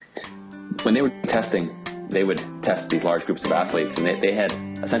when they were testing, they would test these large groups of athletes, and they had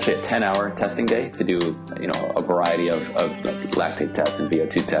essentially a 10-hour testing day to do, a variety of lactate tests and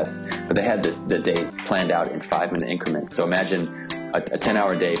VO2 tests. But they had the day planned out in 5-minute increments. So imagine a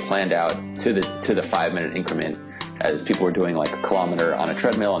 10-hour day planned out to the 5-minute increment, as people were doing like a kilometer on a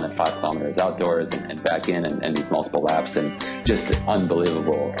treadmill and then 5 kilometers outdoors and back in and these multiple laps, and just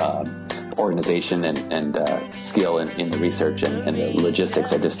unbelievable organization and skill in the research, and the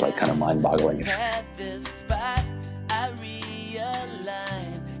logistics are just like kind of mind-boggling.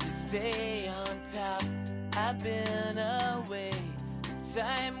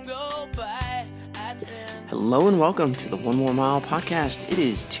 Hello and welcome to the One More Mile podcast. It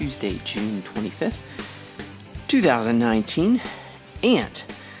is Tuesday, June 25th, 2019, and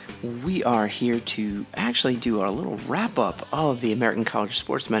we are here to actually do our little wrap-up of the American College of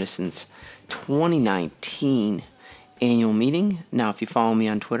Sports Medicine's 2019 annual meeting. Now, if you follow me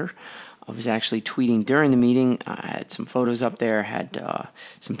on Twitter, I was actually tweeting during the meeting. I had some photos up there, had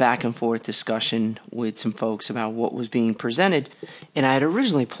some back and forth discussion with some folks about what was being presented, and I had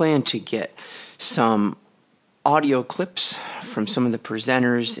originally planned to get some audio clips from some of the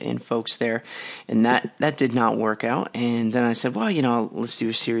presenters and folks there, and that did not work out. And then I said, well, let's do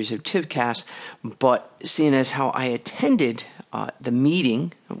a series of TIVcasts. But seeing as how I attended the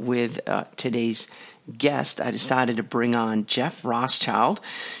meeting with today's guest, I decided to bring on Jeff Rothschild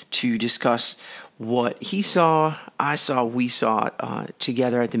to discuss what he saw, I saw, we saw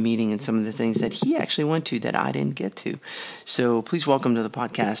together at the meeting, and some of the things that he actually went to that I didn't get to. So please welcome to the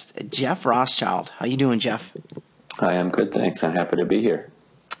podcast, Jeff Rothschild. How you doing, Jeff? I am good, thanks. I'm happy to be here.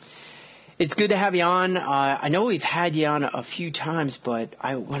 It's good to have you on. I know we've had you on a few times, but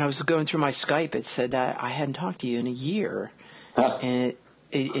when I was going through my Skype, it said that I hadn't talked to you in a year. And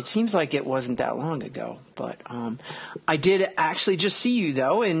it seems like it wasn't that long ago. But I did actually just see you,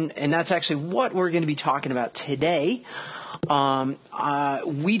 though, and that's actually what we're going to be talking about today.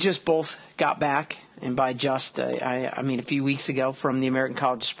 We just both got back, and by just, I mean a few weeks ago, from the American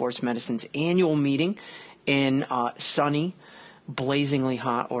College of Sports Medicine's annual meeting in sunny, blazingly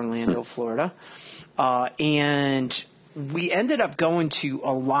hot Orlando, Florida. And we ended up going to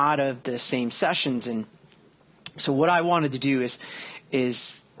a lot of the same sessions. And so what I wanted to do is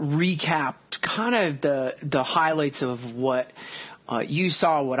recap kind of the highlights of what you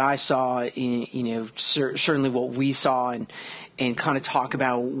saw, what I saw, certainly what we saw, and kind of talk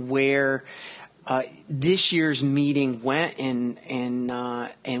about where this year's meeting went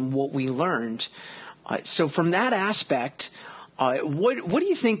and what we learned. So from that aspect, what do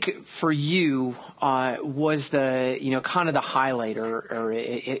you think for you was the kind of the highlight, or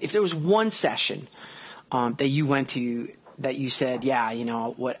if there was one session that you went to that you said,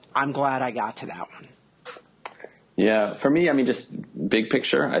 I'm glad I got to that one? Yeah, for me, I mean, just big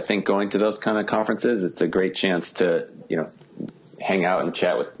picture, I think going to those kind of conferences, it's a great chance to, hang out and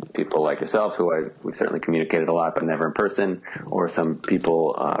chat with people like yourself, who we've certainly communicated a lot, but never in person, or some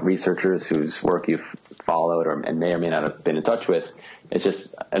people, researchers whose work you've followed and may or may not have been in touch with. It's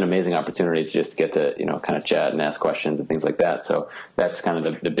just an amazing opportunity to just get to, kind of chat and ask questions and things like that. So that's kind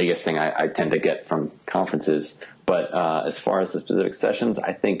of the biggest thing I tend to get from conferences. But as far as the specific sessions,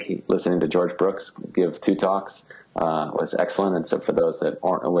 I think listening to George Brooks give 2 talks was excellent. And so for those that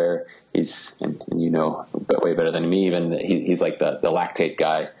aren't aware, he's, and way better than me even, he's like the lactate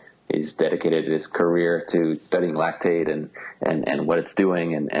guy. He's dedicated his career to studying lactate and what it's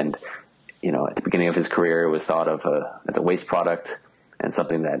doing. And at the beginning of his career, it was thought of as a waste product and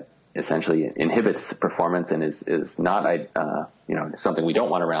something that essentially inhibits performance and is not, something we don't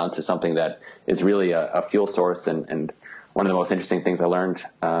want around, to something that is really a fuel source. And one of the most interesting things I learned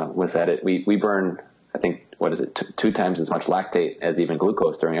was that we burn, I think, 2 times as much lactate as even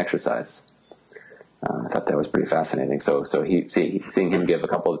glucose during exercise. I thought that was pretty fascinating. So seeing him give a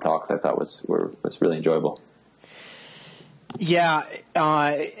couple of talks, I thought was really enjoyable. Yeah,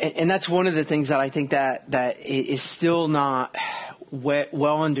 and that's one of the things that I think that is still not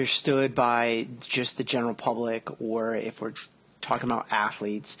well understood by just the general public, or if we're talking about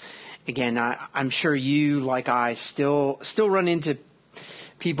athletes. Again, I'm sure you, like I, still run into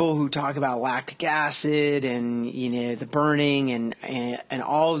people who talk about lactic acid and the burning and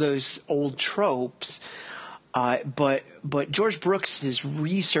all of those old tropes. But George Brooks'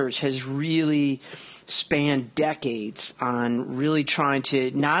 research has really spanned decades on really trying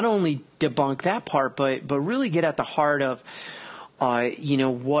to not only debunk that part, but really get at the heart of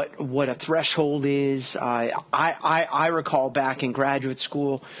what a threshold is. I recall back in graduate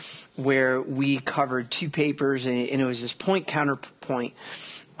school where we covered 2 papers, and it was this point counterpoint.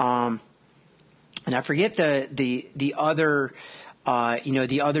 And I forget the other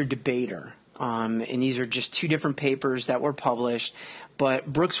the other debater. And these are just two different papers that were published.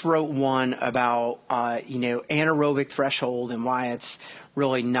 But Brooks wrote one about, anaerobic threshold and why it's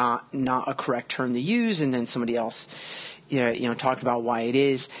really not a correct term to use. And then somebody else, talked about why it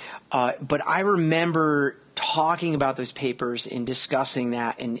is. But I remember talking about those papers and discussing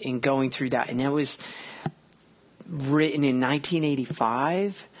that and going through that. And that was written in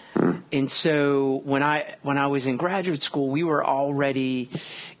 1985. And so when I was in graduate school, we were already,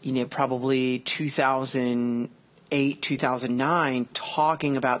 probably 2008, 2009,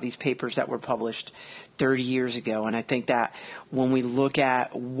 talking about these papers that were published 30 years ago. And I think that when we look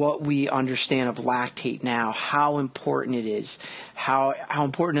at what we understand of lactate now, how important it is, how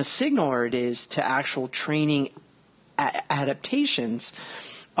important a signaler it is to actual training adaptations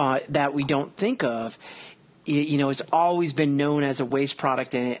that we don't think of. It's always been known as a waste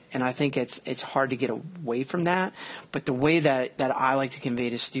product, and I think it's hard to get away from that. But the way that I like to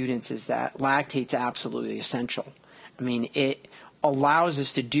convey to students is that lactate's absolutely essential. I mean, it allows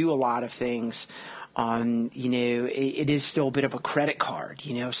us to do a lot of things. It is still a bit of a credit card,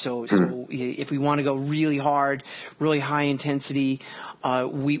 so if we want to go really hard, really high intensity,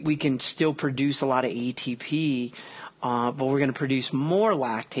 we can still produce a lot of ATP. But we're going to produce more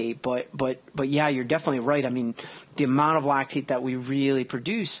lactate. But yeah, you're definitely right. I mean, the amount of lactate that we really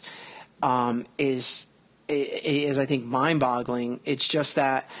produce is I think mind-boggling. It's just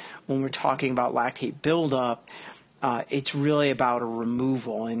that when we're talking about lactate buildup, it's really about a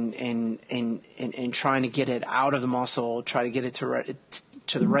removal and trying to get it out of the muscle, try to get it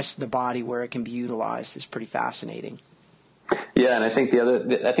to the rest of the body where it can be utilized is pretty fascinating. Yeah, and I think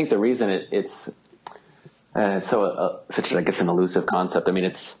the reason it's such, I guess, an elusive concept. I mean,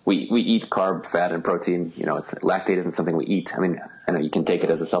 we eat carb, fat, and protein. Lactate isn't something we eat. I mean, I know you can take it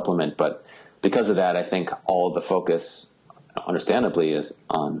as a supplement, but because of that, I think all of the focus, understandably, is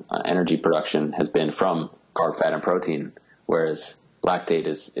on energy production has been from carb, fat, and protein, whereas lactate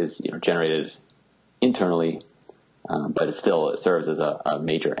is generated internally, but it still serves as a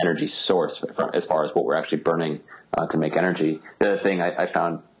major energy source as far as what we're actually burning to make energy. The other thing I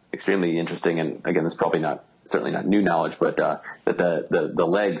found extremely interesting, and again, this is probably certainly not new knowledge, but that the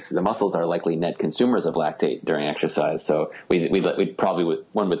legs, the muscles, are likely net consumers of lactate during exercise. So we'd probably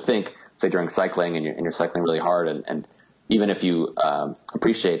one would think, say during cycling, and you're cycling really hard, and even if you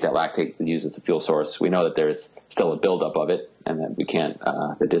appreciate that lactate is used as a fuel source, we know that there's still a buildup of it, and that we can't.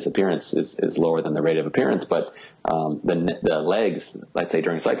 The disappearance is lower than the rate of appearance, but the legs, let's say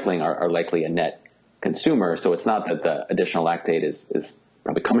during cycling, are likely a net consumer. So it's not that the additional lactate is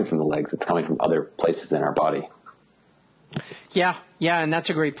probably coming from the legs; it's coming from other places in our body. Yeah, and that's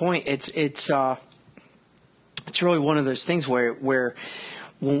a great point. It's really one of those things where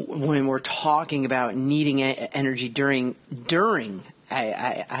when we're talking about needing energy during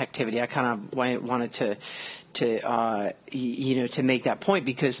activity, I kind of wanted to make that point,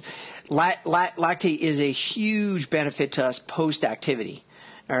 because lactate is a huge benefit to us post activity.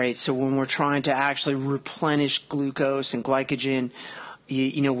 All right, so when we're trying to actually replenish glucose and glycogen,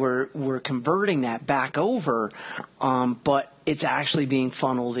 we're converting that back over, but it's actually being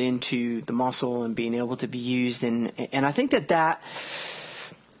funneled into the muscle and being able to be used. And I think that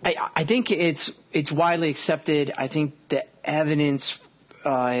I think it's widely accepted. I think the evidence,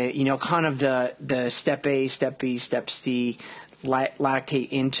 kind of the step A, step B, step C, lactate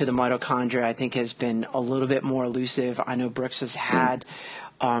into the mitochondria, I think has been a little bit more elusive. I know Brooks has had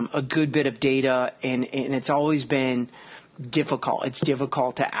a good bit of data, and it's always been difficult. It's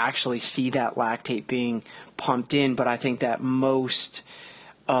difficult to actually see that lactate being pumped in, but I think that most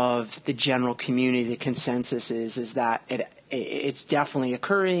of the general community, the consensus is that it's definitely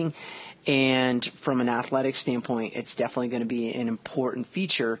occurring, and from an athletic standpoint, it's definitely going to be an important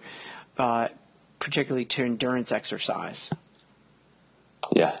feature, particularly to endurance exercise.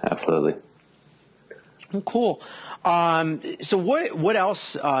 Yeah, absolutely. Well, cool. So what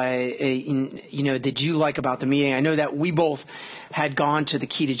else, did you like about the meeting? I know that we both had gone to the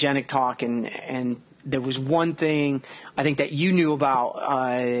ketogenic talk, and there was one thing I think that you knew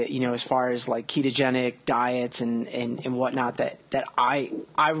about, as far as like ketogenic diets and whatnot, that I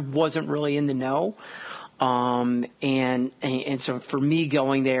wasn't really in the know. And so for me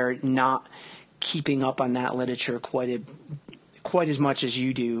going there, not keeping up on that literature quite as much as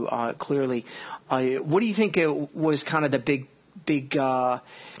you do, clearly. What do you think it was kind of the big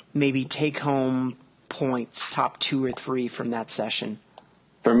maybe take-home points, top 2 or 3 from that session?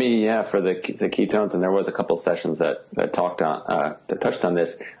 For me, yeah, for the ketones, and there was a couple of sessions that touched on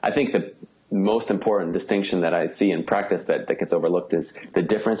this. I think most important distinction that I see in practice that gets overlooked is the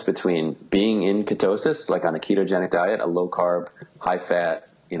difference between being in ketosis, like on a ketogenic diet, a low carb, high fat,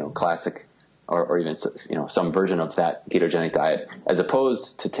 classic, or even, some version of that ketogenic diet, as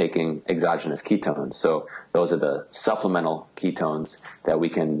opposed to taking exogenous ketones. So those are the supplemental ketones that we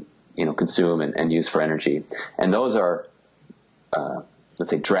can, consume and use for energy. And those are, let's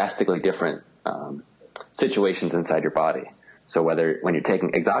say, drastically different situations inside your body. So when you're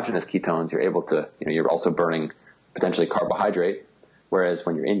taking exogenous ketones, you're able to, you're also burning potentially carbohydrate. Whereas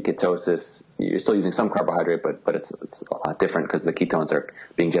when you're in ketosis, you're still using some carbohydrate, but it's a lot different because the ketones are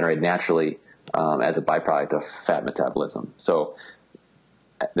being generated naturally as a byproduct of fat metabolism. So,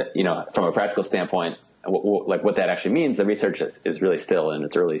 from a practical standpoint, what that actually means, the research is really still in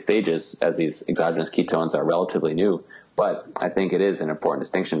its early stages, as these exogenous ketones are relatively new. But I think it is an important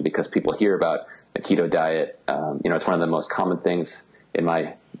distinction because people hear about a keto diet. It's one of the most common things in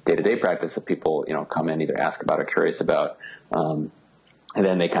my day-to-day practice that people, come in, either ask about or curious about. And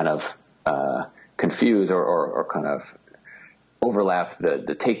then they kind of confuse or kind of overlap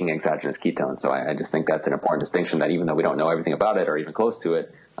the taking exogenous ketones. So I just think that's an important distinction, that even though we don't know everything about it or even close to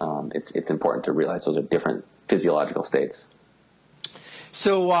it, it's important to realize those are different physiological states.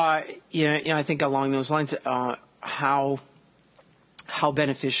 So, I think along those lines, how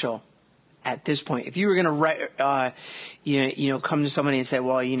beneficial at this point, if you were going to, come to somebody and say,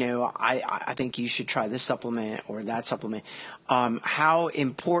 well, I think you should try this supplement or that supplement, how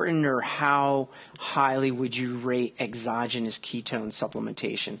important or how highly would you rate exogenous ketone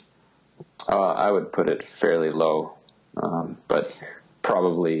supplementation? I would put it fairly low, but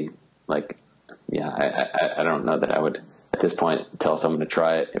probably I don't know that I would at this point tell someone to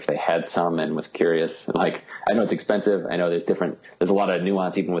try it if they had some and was curious. I know it's expensive. I know there's a lot of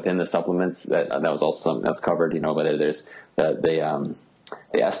nuance even within the supplements that was also something that was covered, whether there's the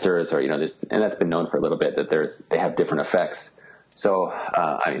esters or, and that's been known for a little bit that they have different effects. So,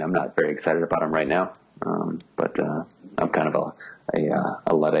 I'm not very excited about them right now. But I'm kind of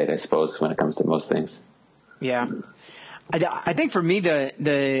a Luddite, I suppose, when it comes to most things. Yeah. I think for me,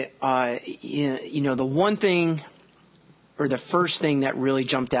 the one thing, or the first thing that really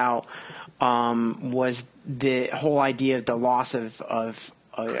jumped out was the whole idea of the loss of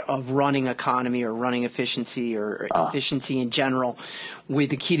running economy or running efficiency or efficiency in general with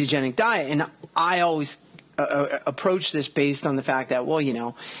the ketogenic diet. And I always approach this based on the fact that,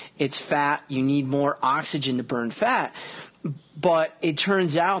 it's fat. You need more oxygen to burn fat. But it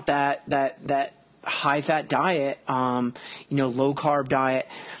turns out that high fat diet, low carb diet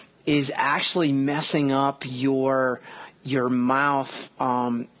is actually messing up your mouth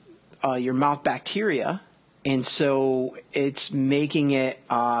bacteria, and so it's making it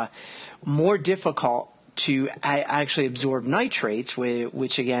more difficult to actually absorb nitrates.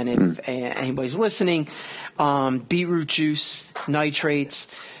 Which again, if anybody's listening, beetroot juice nitrates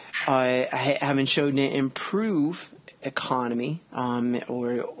have been shown to improve economy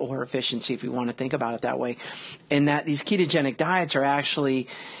or efficiency, if you want to think about it that way, and that these ketogenic diets are actually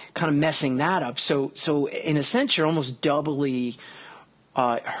kind of messing that up. So in a sense, you're almost doubly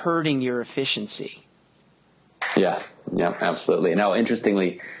hurting your efficiency. Yeah, absolutely. Now,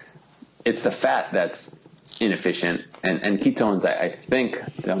 interestingly, it's the fat that's inefficient, and ketones, I think,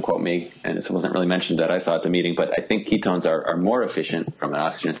 don't quote me, and this wasn't really mentioned that I saw at the meeting, but I think ketones are more efficient from an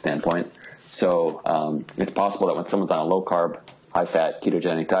oxygen standpoint. So it's possible that when someone's on a low carb, high fat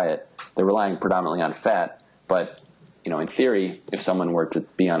ketogenic diet, they're relying predominantly on fat. But, in theory, if someone were to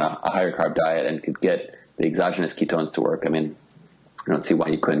be on a higher carb diet and could get the exogenous ketones to work, I don't see why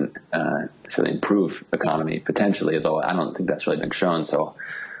you couldn't necessarily improve economy potentially, though I don't think that's really been shown. So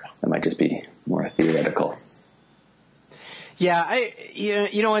that might just be more theoretical. Yeah,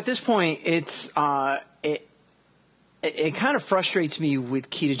 at this point, it's it kind of frustrates me with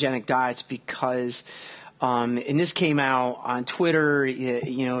ketogenic diets because, and this came out on Twitter, it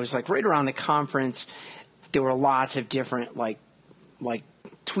was right around the conference. There were lots of different like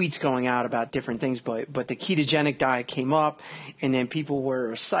tweets going out about different things, but the ketogenic diet came up, and then people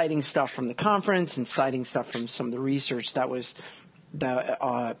were citing stuff from the conference and citing stuff from some of the research that was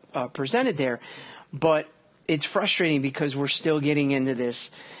presented there. But it's frustrating because we're still getting into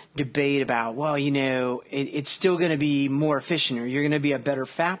this debate about, it's still going to be more efficient, or you're going to be a better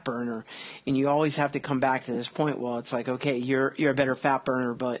fat burner. And you always have to come back to this point. Well, it's like, okay, you're a better fat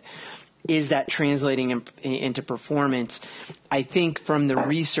burner, but is that translating into performance? I think from the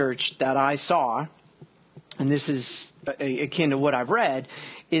research that I saw, and this is akin to what I've read,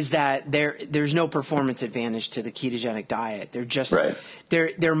 is that there's no performance advantage to the ketogenic diet. They're just right.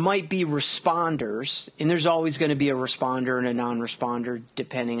 There might be responders, and there's always going to be a responder and a non-responder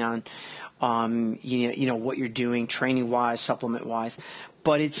depending on you know what you're doing training wise, supplement wise.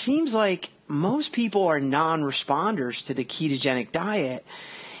 But it seems like most people are non-responders to the ketogenic diet.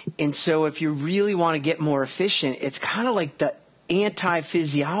 And so if you really want to get more efficient, it's kind of like the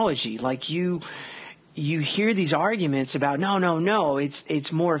anti-physiology. Like you hear these arguments about, no,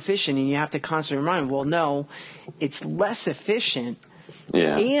 it's more efficient. And you have to constantly remind them, well, no, it's less efficient.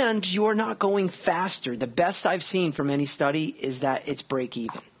 Yeah. And you're not going faster. The best I've seen from any study is that it's break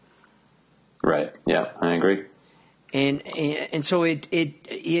even. Right. Yeah, I agree. And so it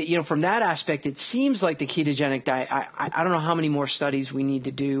you know, from that aspect, it seems like the ketogenic diet. I don't know how many more studies we need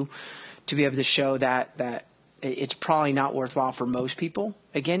to do to be able to show that it's probably not worthwhile for most people.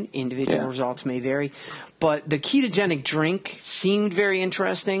 Again, individual results may vary, but the ketogenic drink seemed very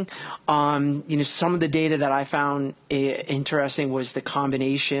interesting. You know, some of the data that I found interesting was the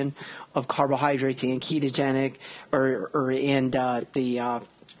combination of carbohydrates and ketogenic, the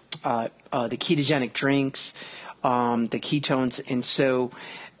ketogenic drinks. The ketones. And so,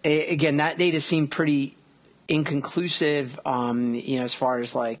 again, that data seemed pretty inconclusive, you know, as far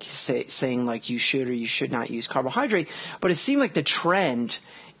as like saying like you should or you should not use carbohydrate. But it seemed like the trend,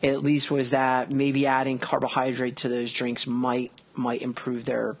 at least, was that maybe adding carbohydrate to those drinks might improve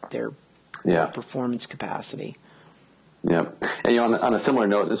their performance capacity. Yeah. And, you know, on a similar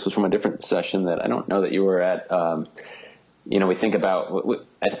note, this was from a different session that I don't know that you were at. You know, we think about,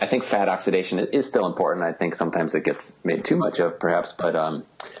 I think fat oxidation is still important. I think sometimes it gets made too much of, perhaps, but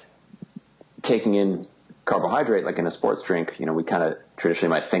taking in carbohydrate, like in a sports drink, you know, we kind of traditionally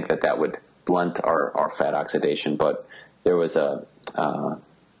might think that would blunt our fat oxidation. But there was I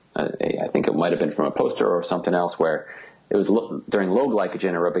think it might have been from a poster or something else, where it was during low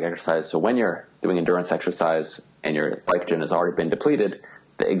glycogen aerobic exercise. So when you're doing endurance exercise and your glycogen has already been depleted,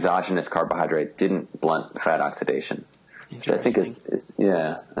 the exogenous carbohydrate didn't blunt fat oxidation. Which I think is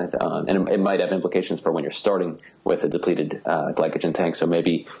and it might have implications for when you're starting with a depleted glycogen tank. So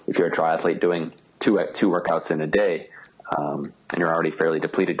maybe if you're a triathlete doing two workouts in a day, and you're already fairly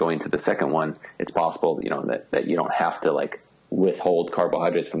depleted going to the second one, it's possible, you know, that you don't have to like withhold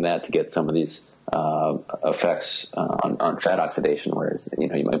carbohydrates from that to get some of these effects on fat oxidation. Whereas, you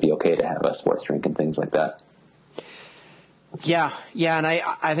know, you might be okay to have a sports drink and things like that. Yeah, and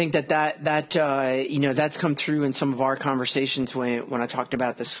I think that you know, that's come through in some of our conversations when I talked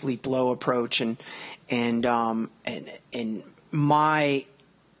about the sleep low approach and my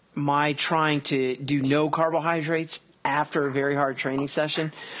trying to do no carbohydrates after a very hard training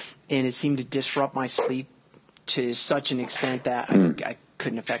session, and it seemed to disrupt my sleep to such an extent that I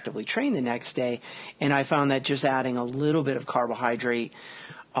couldn't effectively train the next day. And I found that just adding a little bit of carbohydrate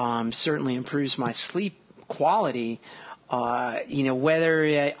certainly improves my sleep quality. You know,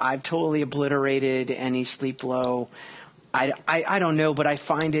 whether I've totally obliterated any sleep low, I don't know, but I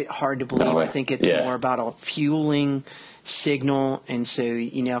find it hard to believe. I think it's more about a fueling signal. And so,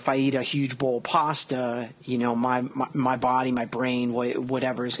 you know, if I eat a huge bowl of pasta, you know, my body, my brain,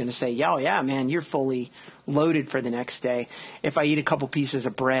 whatever is going to say, oh yeah, man, you're fully loaded for the next day. If I eat a couple pieces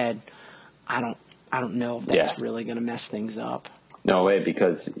of bread, I don't know if that's really going to mess things up. No way,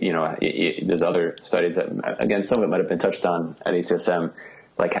 because, you know, there's other studies that, again, some of it might have been touched on at ECSM,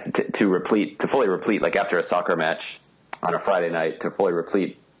 like to fully replete, like after a soccer match on a Friday night, to fully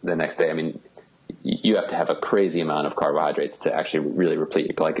replete the next day. I mean, you have to have a crazy amount of carbohydrates to actually really replete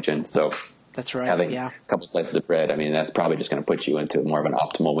your glycogen. So that's right. Having a couple slices of bread, I mean, that's probably just going to put you into more of an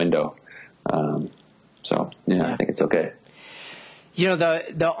optimal window. So I think it's okay. You know,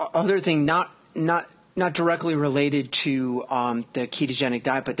 the other thing, not directly related to the ketogenic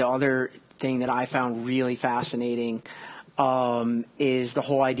diet, but the other thing that I found really fascinating is the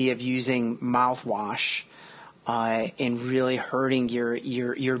whole idea of using mouthwash and really hurting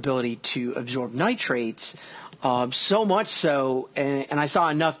your ability to absorb nitrates. So much so, and I saw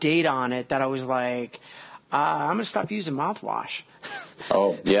enough data on it that I was like, I'm going to stop using mouthwash.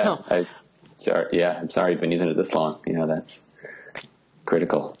 Oh, yeah. I'm sorry you've been using it this long. You know, that's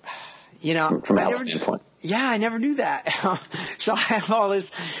critical. You know, from a health standpoint. Yeah, I never knew that. So I've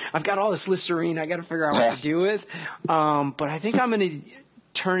got all this Listerine I got to figure out what to do with. But I think I'm going to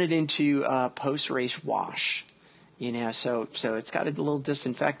turn it into a post-race wash. You know, so it's got a little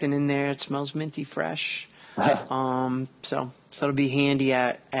disinfectant in there. It smells minty fresh. So it'll be handy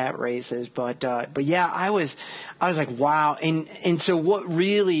at races. But yeah, I was like, wow. And so what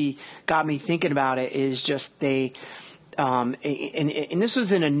really got me thinking about it is just and this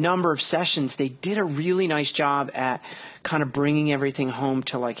was in a number of sessions. They did a really nice job at kind of bringing everything home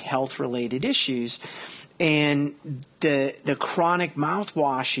to like health related issues. And the chronic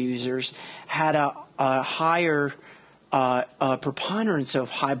mouthwash users had a higher preponderance of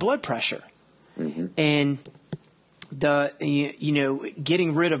high blood pressure. And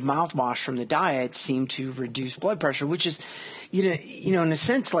getting rid of mouthwash from the diet seemed to reduce blood pressure, which is, in a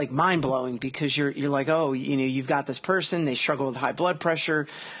sense, like mind blowing, because you're like, oh, you've got this person, they struggle with high blood pressure.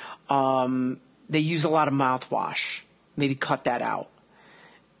 They use a lot of mouthwash. Maybe cut that out.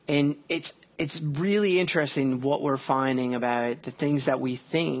 And it's really interesting what we're finding about the things that we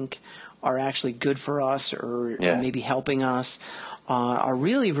think are actually good for us or maybe helping us are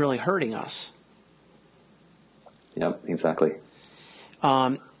really, really hurting us. Yep, exactly.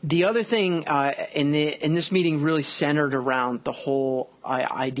 The other thing in this meeting really centered around the whole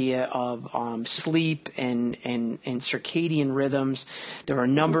idea of sleep and circadian rhythms. There were a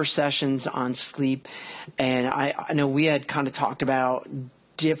number of sessions on sleep, and I know we had kind of talked about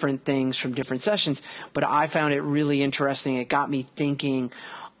different things from different sessions, but I found it really interesting. It got me thinking.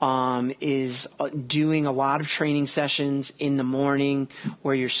 Is doing a lot of training sessions in the morning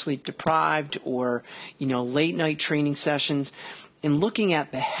where you're sleep deprived, or late night training sessions, and looking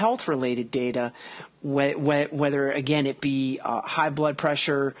at the health related data, whether again it be high blood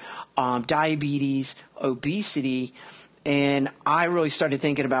pressure, diabetes, obesity. And I really started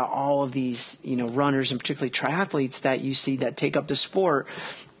thinking about all of these runners and particularly triathletes that you see that take up the sport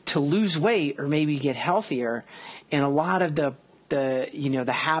to lose weight or maybe get healthier, and a lot of the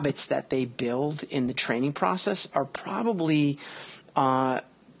habits that they build in the training process are probably at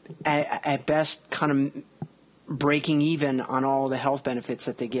best kind of breaking even on all the health benefits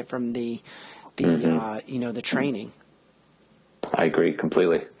that they get from the training. I agree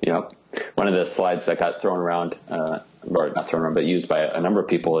completely. Yep. One of the slides that got thrown around, or not thrown around, but used by a number of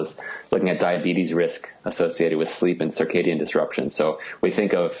people, is looking at diabetes risk associated with sleep and circadian disruption. So we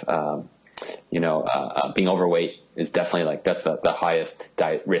think of being overweight is definitely that's the highest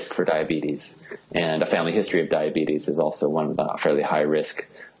risk for diabetes, and a family history of diabetes is also one of the fairly high risk,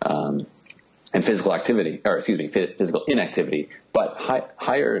 and physical inactivity, but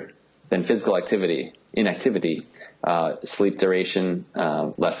higher than physical inactivity, sleep duration,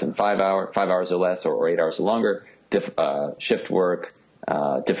 less than 5 hours or less, or 8 hours or longer, shift work,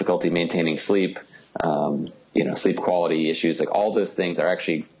 difficulty maintaining sleep, sleep quality issues, like all those things are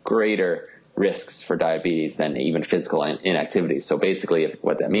actually greater risks for diabetes than even physical inactivity. So basically,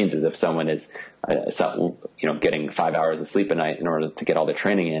 what that means is if someone is, getting 5 hours of sleep a night in order to get all their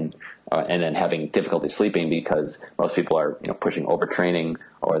training in, and then having difficulty sleeping because most people are, pushing overtraining,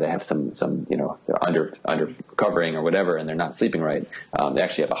 or they have some they're under covering or whatever, and they're not sleeping right, they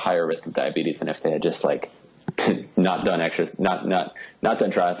actually have a higher risk of diabetes than if they had just not done not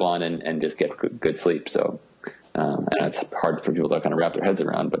done triathlon and just get good sleep. So. And it's hard for people to kind of wrap their heads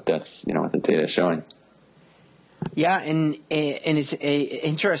around, but that's what the data is showing. Yeah, and it's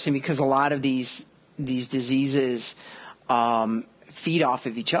interesting because a lot of these diseases feed off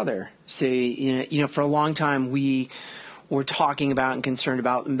of each other. So for a long time we were talking about and concerned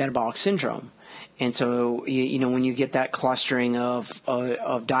about metabolic syndrome, and so when you get that clustering of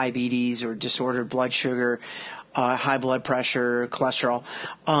diabetes or disordered blood sugar, high blood pressure, cholesterol.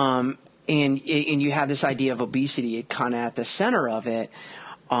 And you have this idea of obesity kind of at the center of it,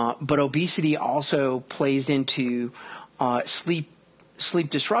 but obesity also plays into sleep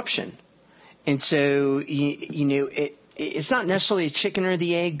disruption, and so it's not necessarily a chicken or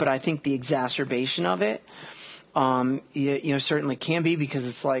the egg, but I think the exacerbation of it, certainly can be, because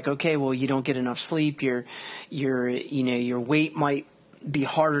it's like, okay, well, you don't get enough sleep, your weight might be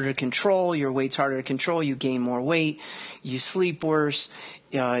harder to control, your weight's harder to control, you gain more weight, you sleep worse.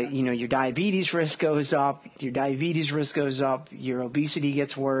 Your diabetes risk goes up, your obesity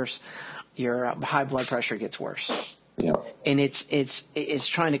gets worse, your high blood pressure gets worse. Yeah. And it's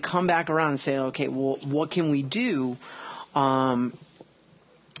trying to come back around and say, okay, well, what can we do? And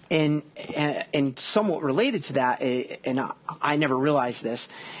somewhat related to that, and I never realized this,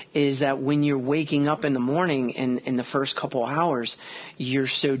 is that when you're waking up in the morning and in the first couple hours, you're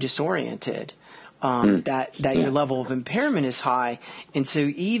so disoriented. That your level of impairment is high. And so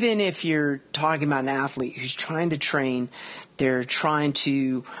even if you're talking about an athlete who's trying to train, they're trying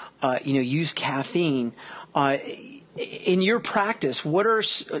to, use caffeine, in your practice, what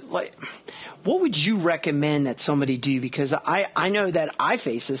would you recommend that somebody do? Because I know that I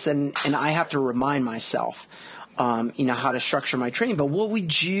face this and I have to remind myself, how to structure my training. But what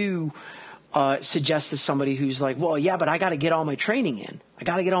would you suggest to somebody who's like, well, yeah, but I got to get all my training in.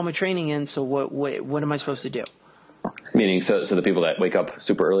 So what am I supposed to do? Meaning, so the people that wake up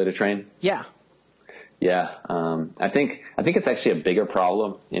super early to train? Yeah. Yeah. I think it's actually a bigger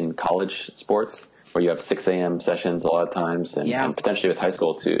problem in college sports, where you have 6 a.m. sessions a lot of times, and potentially with high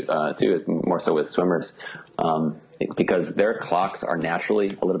school too, more so with swimmers. because their clocks are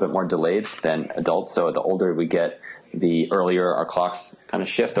naturally a little bit more delayed than adults. So the older we get, the earlier our clocks kind of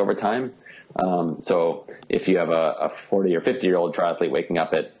shift over time. So if you have a 40 or 50-year-old triathlete waking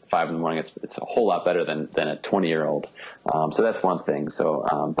up at 5 in the morning, it's a whole lot better than a 20-year-old. So that's one thing.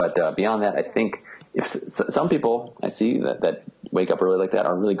 So, but beyond that, I think if some people I see that wake up early like that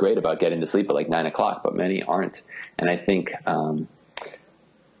are really great about getting to sleep at like 9 o'clock, but many aren't. And I think,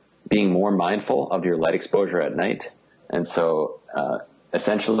 being more mindful of your light exposure at night. And so,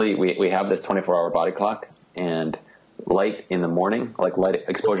 essentially we have this 24-hour body clock, and light in the morning, like light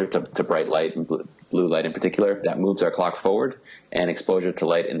exposure to bright light and blue light in particular, that moves our clock forward, and exposure to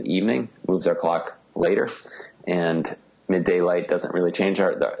light in the evening moves our clock later. And midday light doesn't really change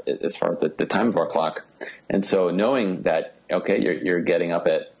as far as the time of our clock. And so knowing that, okay, you're getting up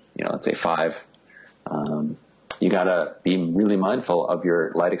at, let's say 5, you gotta be really mindful of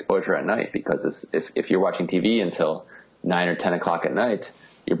your light exposure at night, because if you're watching TV until 9 or 10 o'clock at night,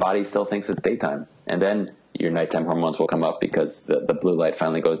 your body still thinks it's daytime, and then your nighttime hormones will come up because the blue light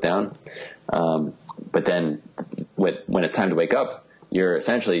finally goes down. But then when it's time to wake up, your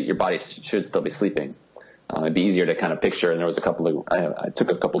body should still be sleeping. It'd be easier to kind of picture, and there was I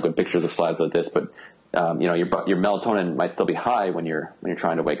took a couple good pictures of slides like this, but your melatonin might still be high when you're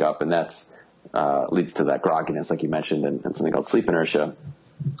trying to wake up, and that's leads to that grogginess, like you mentioned, and something called sleep inertia.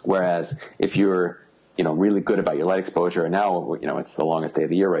 Whereas if you're really good about your light exposure, and now it's the longest day of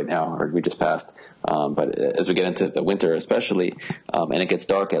the year right now, or we just passed. But as we get into the winter, especially, and it gets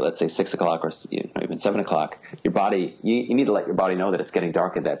dark at, let's say, 6 o'clock or even 7 o'clock, your body you need to let your body know that it's getting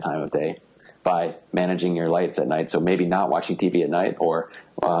dark at that time of day by managing your lights at night. So maybe not watching TV at night, or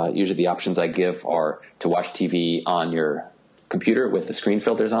usually the options I give are to watch TV on your computer with the screen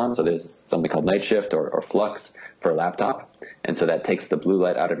filters on. So there's something called Night Shift or Flux for a laptop. And so that takes the blue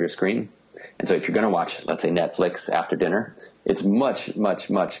light out of your screen. And so if you're going to watch, let's say, Netflix after dinner, it's much, much,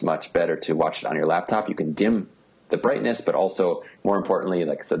 much, much better to watch it on your laptop. You can dim the brightness, but also, more importantly,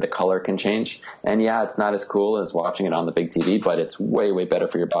 like I said, the color can change. And yeah, it's not as cool as watching it on the big TV, but it's way, way better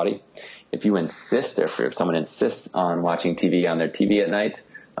for your body. If you insist, or if someone insists on watching TV on their TV at night,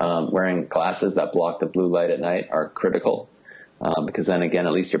 wearing glasses that block the blue light at night are critical. Because then again,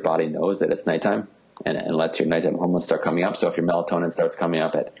 at least your body knows that it's nighttime, and lets your nighttime hormones start coming up. So if your melatonin starts coming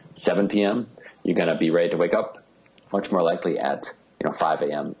up at 7 p.m., you're going to be ready to wake up much more likely at 5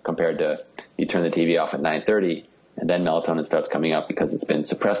 a.m. compared to you turn the TV off at 9:30, and then melatonin starts coming up because it's been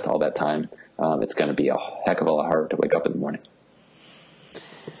suppressed all that time. It's going to be a heck of a lot harder to wake up in the morning.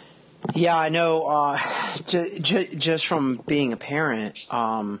 Yeah, I know. Just from being a parent,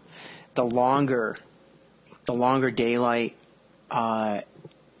 the longer daylight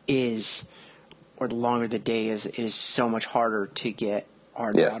is, or the longer the day is, it is so much harder to get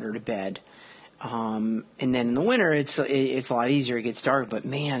our daughter to bed. And then in the winter, it's a lot easier. It gets dark, but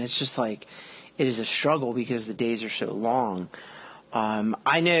man, it's just like, it is a struggle because the days are so long.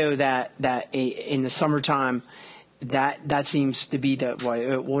 I know that in the summertime, that seems to be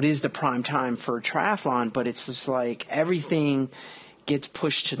what is the prime time for triathlon, but it's just like everything gets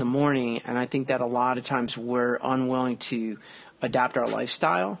pushed to the morning. And I think that a lot of times we're unwilling to adapt our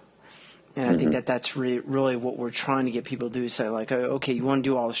lifestyle. And I think that's really what we're trying to get people to do, is say, like, okay, you want to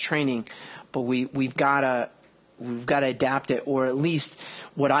do all this training, but we've got to adapt it, or at least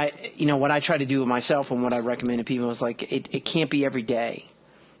what I try to do with myself, and what I recommend to people is, like, it can't be every day.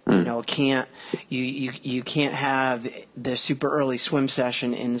 It can't, you can't have the super early swim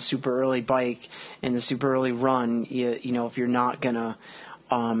session and the super early bike and the super early run, if you're not going to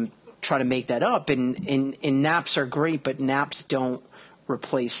try to make that up. And naps are great, but naps don't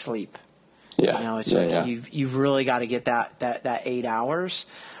replace sleep. Yeah. You've really got to get that 8 hours.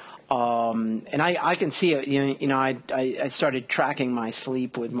 And I can see it. I started tracking my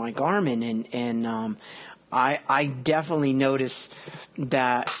sleep with my Garmin, and I definitely notice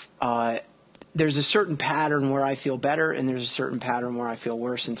that there's a certain pattern where I feel better, and there's a certain pattern where I feel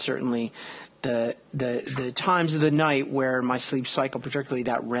worse. And certainly the times of the night where my sleep cycle, particularly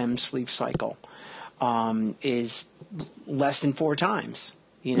that REM sleep cycle, is less than 4 times.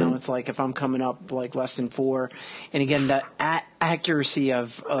 It's like if I'm coming up like less than 4, and again, the accuracy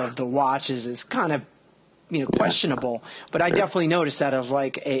of the watches is kind of questionable. But I definitely noticed that of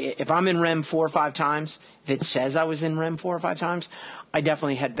like, if I'm in REM 4 or 5 times, if it says I was in REM 4 or 5 times, I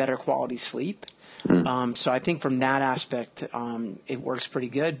definitely had better quality sleep. So I think from that aspect, it works pretty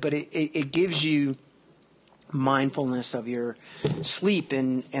good. But it gives you mindfulness of your sleep,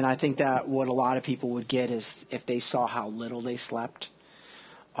 and I think that what a lot of people would get is if they saw how little they slept.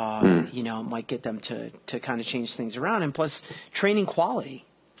 It might get them to kind of change things around. And plus, training quality.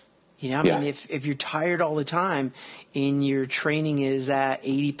 I mean, if you're tired all the time and your training is at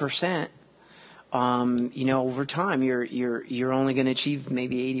 80%, over time you're only going to achieve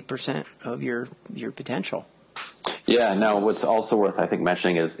maybe 80% of your potential. Yeah. Now, what's also worth, I think,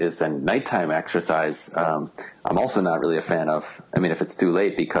 mentioning is then nighttime exercise. I'm also not really a fan of. I mean, if it's too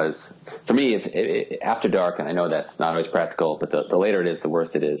late, because for me, if after dark, and I know that's not always practical, but the later it is, the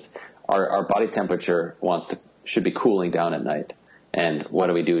worse it is. Our body temperature should be cooling down at night. And what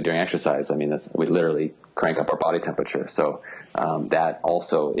do we do during exercise? I mean, we literally crank up our body temperature. So that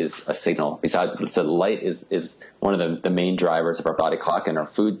also is a signal. Besides, so light is one of the main drivers of our body clock and our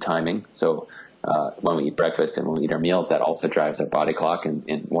food timing. So when we eat breakfast and when we eat our meals, that also drives our body clock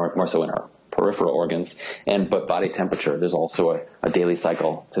and more so in our peripheral organs. But body temperature, there's also a daily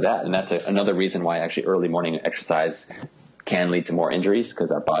cycle to that. And that's another reason why actually early morning exercise can lead to more injuries,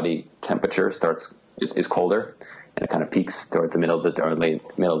 because our body temperature is colder. And it kind of peaks towards the middle of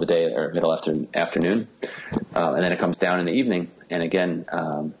the day or middle afternoon, and then it comes down in the evening. And again,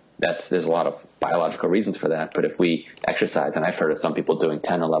 there's a lot of biological reasons for that. But if we exercise, and I've heard of some people doing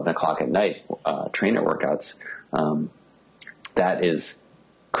 10, 11 o'clock at night trainer workouts, that is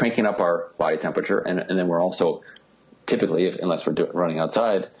cranking up our body temperature, and then we're also typically, unless we're running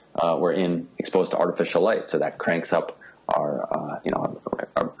outside, we're exposed to artificial light, so that cranks up our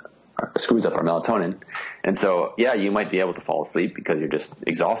screws up our melatonin. And so, yeah, you might be able to fall asleep because you're just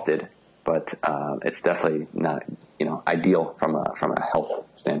exhausted, but it's definitely not, ideal from a health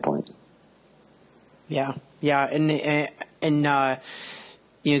standpoint. Yeah. And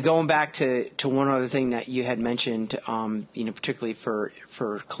going back to one other thing that you had mentioned, particularly for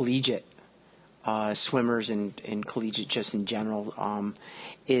collegiate swimmers and collegiate just in general,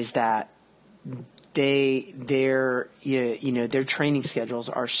 is that their training schedules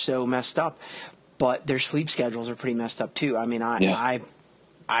are so messed up, but their sleep schedules are pretty messed up too. I mean, I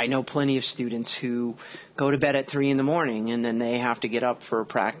know plenty of students who go to bed at 3 a.m. and then they have to get up for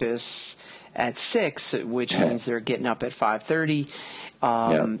practice at 6, which means they're getting up at 5:30.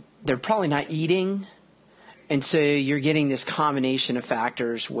 They're probably not eating. And so you're getting this combination of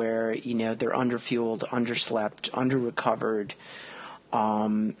factors where, they're underfueled, underslept, under-recovered.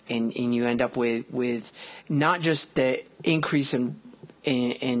 And you end up with not just the increase in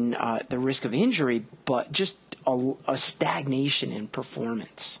the risk of injury, but just a stagnation in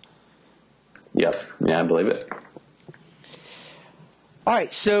performance. Yep. Yeah, I believe it. All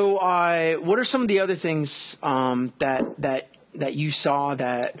right. So, what are some of the other things that you saw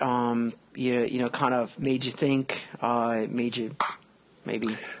that kind of made you think, made you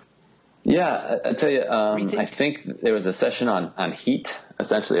maybe? Yeah, I tell you, I think there was a session on heat,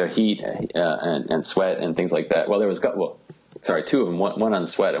 essentially, or heat and sweat and things like that. Well, there was two of them, one on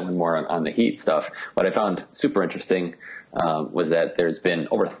sweat and one more on the heat stuff. What I found super interesting was that there's been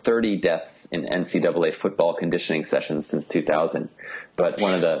over 30 deaths in NCAA football conditioning sessions since 2000. But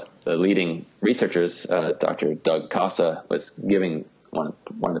one of the leading researchers, Dr. Doug Casa, was giving one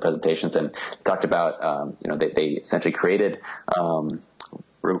of the presentations and talked about, they essentially created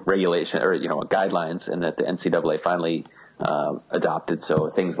regulation or guidelines, and that the NCAA finally adopted. So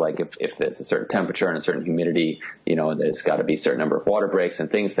things like if there's a certain temperature and a certain humidity, there's got to be a certain number of water breaks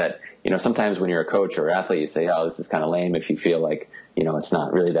and things that sometimes when you're a coach or athlete, you say, oh, this is kind of lame if you feel like it's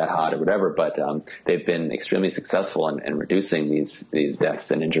not really that hot or whatever. But they've been extremely successful in reducing these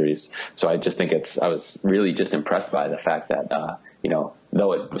deaths and injuries. So I just think I was really just impressed by the fact that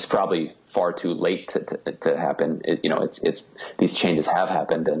though it was probably far too late to happen, it's these changes have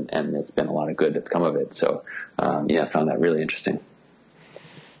happened, and there's been a lot of good that's come of it. So, I found that really interesting.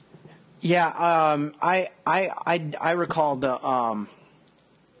 Yeah, I recall the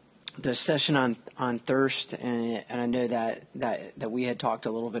session on thirst, and I know that we had talked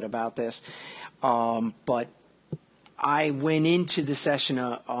a little bit about this, but I went into the session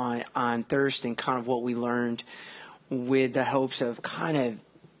on thirst and kind of what we learned, with the hopes of kind of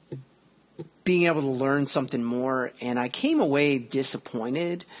being able to learn something more, and I came away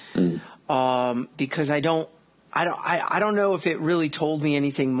disappointed because I don't know if it really told me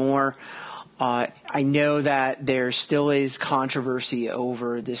anything more. I know that there still is controversy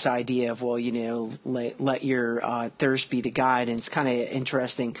over this idea of, let your thirst be the guide. And it's kind of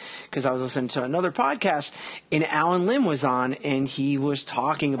interesting because I was listening to another podcast and Alan Lim was on, and he was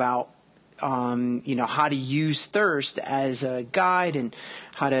talking about how to use thirst as a guide and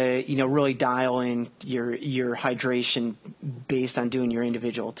how to, really dial in your hydration based on doing your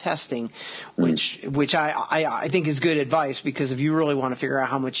individual testing, which I think is good advice, because if you really want to figure out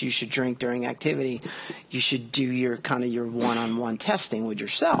how much you should drink during activity, you should do your one-on-one testing with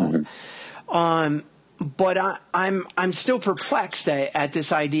yourself. But I'm still perplexed at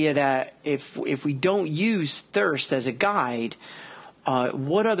this idea that if we don't use thirst as a guide,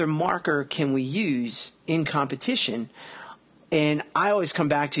 what other marker can we use in competition? And I always come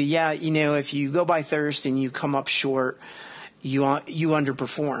back to, if you go by thirst and you come up short, you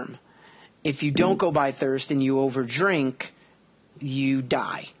underperform. If you don't go by thirst and you overdrink, you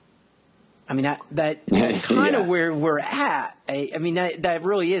die. I mean, that's kind of where we're at. I mean, that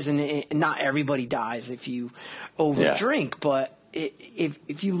really is. And not everybody dies if you overdrink. But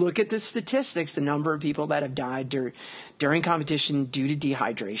if you look at the statistics, the number of people that have died during competition due to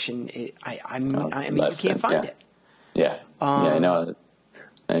dehydration, you can't find it. Yeah. I know.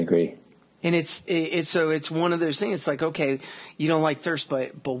 I agree. And it's one of those things. It's like, okay, you don't like thirst,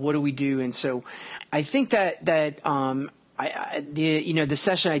 but what do we do? And so I think that the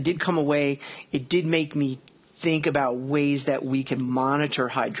session I did come away, it did make me think about ways that we can monitor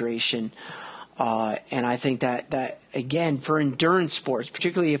hydration. And I think that again, for endurance sports,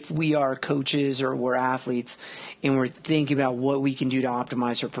 particularly if we are coaches or we're athletes and we're thinking about what we can do to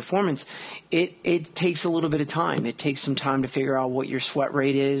optimize our performance, it takes a little bit of time. It takes some time to figure out what your sweat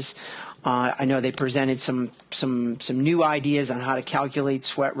rate is. I know they presented some new ideas on how to calculate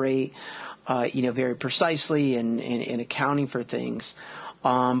sweat rate, very precisely and accounting for things.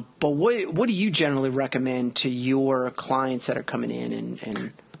 But what do you generally recommend to your clients that are coming in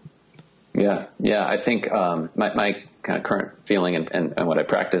and Yeah. I think my kind of current feeling and what I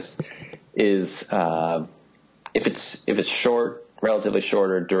practice is if it's short, relatively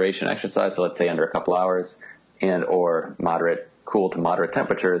shorter duration exercise, so let's say under a couple hours, and or cool to moderate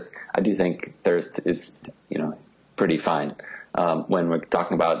temperatures, I do think thirst is pretty fine. When we're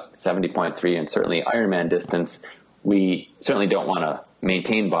talking about 70.3 and certainly Ironman distance, we certainly don't want to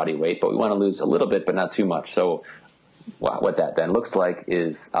maintain body weight, but we want to lose a little bit, but not too much. So what that then looks like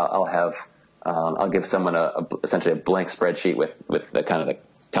is I'll give someone essentially a blank spreadsheet with the kind of the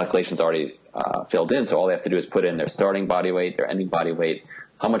calculations already filled in. So all they have to do is put in their starting body weight, their ending body weight,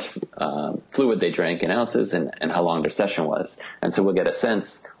 how much fluid they drank in ounces, and how long their session was. And so we'll get a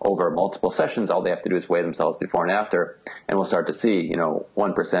sense over multiple sessions. All they have to do is weigh themselves before and after, and we'll start to see, 1%,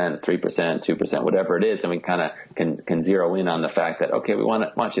 3%, 2%, whatever it is. And we kind of can zero in on the fact that, okay, we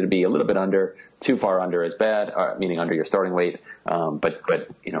want you to be a little bit under. Too far under is bad, meaning under your starting weight. But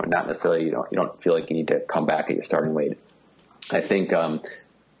not necessarily, you don't feel like you need to come back at your starting weight. I think,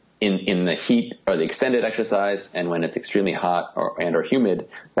 in the heat or the extended exercise, and when it's extremely hot or humid,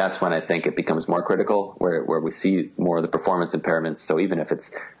 that's when I think it becomes more critical, where we see more of the performance impairments. So even if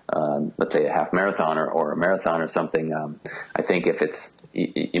it's, let's say, a half marathon or a marathon or something, I think if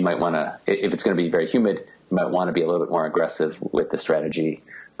you might want to, if it's going to be very humid, you might want to be a little bit more aggressive with the strategy.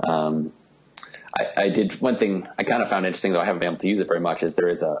 I did one thing I kind of found interesting, though I haven't been able to use it very much, is there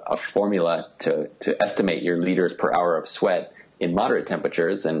is a formula to estimate your liters per hour of sweat in moderate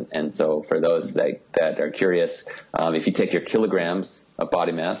temperatures. And so for those that are curious, if you take your kilograms of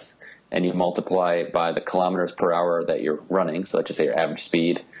body mass and you multiply by the kilometers per hour that you're running, so let's just say your average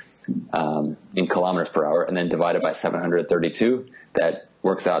speed in kilometers per hour, and then divide it by 732, that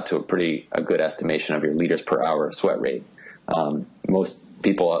works out to a good estimation of your liters per hour sweat rate. Most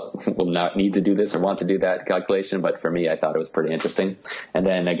people will not need to do this or want to do that calculation, but for me, I thought it was pretty interesting. And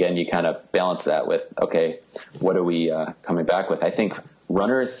then again, you kind of balance that with, okay, what are we coming back with? I think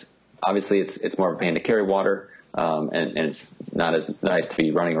runners, obviously it's more of a pain to carry water, and it's not as nice to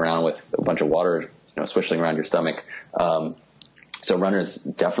be running around with a bunch of water, swishing around your stomach. So runners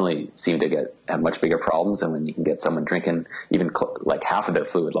definitely seem to have much bigger problems. And when you can get someone drinking even like half of their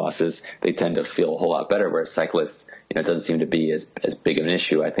fluid losses, they tend to feel a whole lot better. Whereas cyclists, it doesn't seem to be as big of an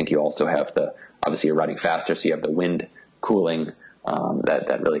issue. I think you also have obviously you're riding faster, so you have the wind cooling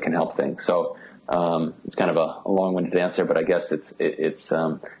that really can help things. So it's kind of a long-winded answer, but I guess it's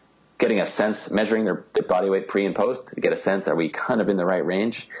getting a sense, measuring their body weight pre and post to get a sense, are we kind of in the right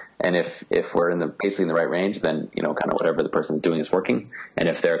range? And if we're basically in the right range, then, kind of whatever the person's doing is working. And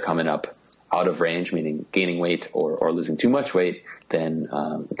if they're coming up out of range, meaning gaining weight or losing too much weight, then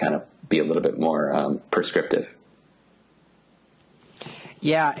kind of be a little bit more prescriptive.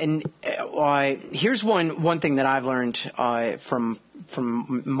 Yeah. And here's one thing that I've learned from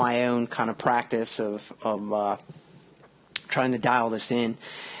my own kind of practice of trying to dial this in,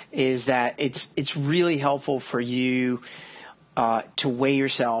 is that it's really helpful for you to weigh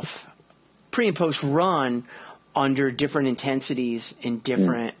yourself pre and post run under different intensities in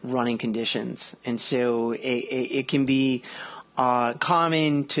different running conditions. And so it can be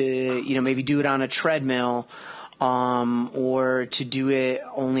common to maybe do it on a treadmill or to do it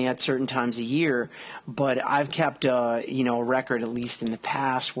only at certain times a year. But I've kept a record, at least in the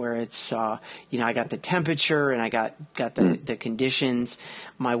past, where it's I got the temperature and I got the conditions,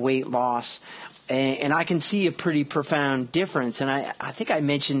 my weight loss, and I can see a pretty profound difference. And I think I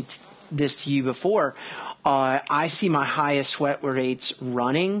mentioned this to you before. I see my highest sweat rates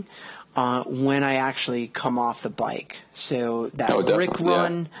running when I actually come off the bike. So that brick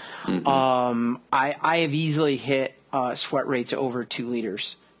run, I have easily hit sweat rates over 2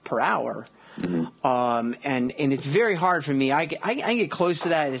 liters per hour. And it's very hard for me. I get close to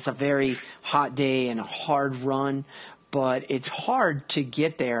that. It's a very hot day and a hard run, but it's hard to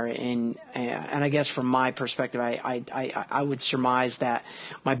get there. And I guess from my perspective, I would surmise that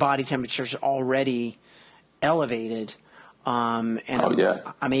my body temperature is already elevated. I'm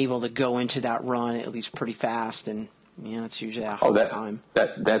able to go into that run at least pretty fast, and it's usually a hard time.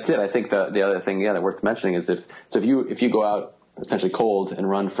 That's it. I think the other thing, that worth mentioning is if you go out essentially cold and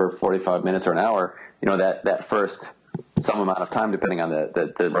run for 45 minutes or an hour, that first some amount of time, depending on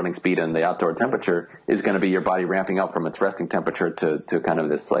the running speed and the outdoor temperature, is going to be your body ramping up from its resting temperature to kind of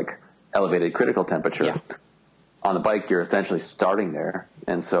this like elevated critical temperature. Yeah. On the bike, you're essentially starting there.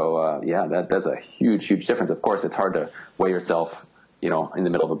 And so, that's a huge, huge difference. Of course, it's hard to weigh yourself, in the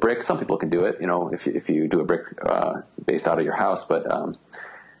middle of a brick. Some people can do it, if you do a brick based out of your house. But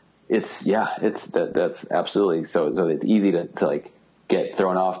that's absolutely so it's easy to like get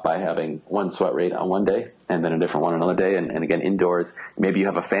thrown off by having one sweat rate on one day and then a different one another day. And again, indoors, maybe you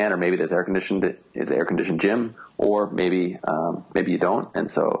have a fan, or maybe there's air conditioned gym, or maybe you don't.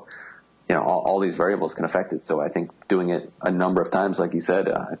 And so, all these variables can affect it. So I think doing it a number of times, like you said,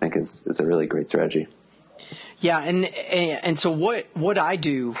 I think is a really great strategy. Yeah. And so what I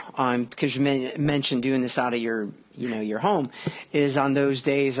do, because you mentioned doing this out of your home, is on those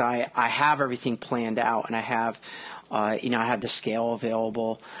days I have everything planned out, and I have, I have the scale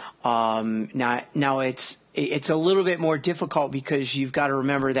available. Now it's a little bit more difficult because you've got to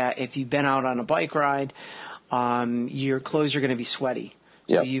remember that if you've been out on a bike ride, your clothes are going to be sweaty.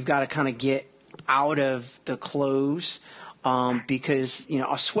 So you've got to kind of get out of the clothes, because,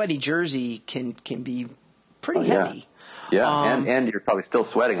 a sweaty jersey can be pretty heavy. Yeah. And you're probably still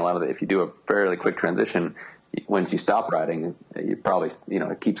sweating a lot of it. If you do a fairly quick transition, once you stop riding, you probably,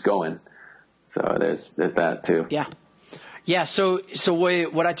 it keeps going. So there's that too. Yeah. Yeah. So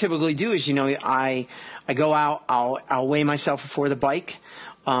what I typically do is, I go out, I'll weigh myself before the bike.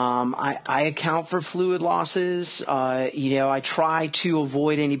 I account for fluid losses. I try to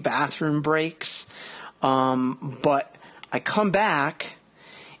avoid any bathroom breaks. But I come back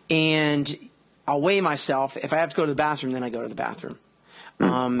and I'll weigh myself. If I have to go to the bathroom, then I go to the bathroom.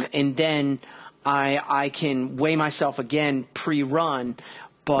 And then I can weigh myself again pre-run.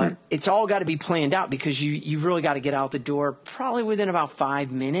 But it's all got to be planned out, because you've really got to get out the door probably within about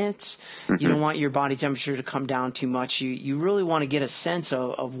 5 minutes. You don't want your body temperature to come down too much. You really want to get a sense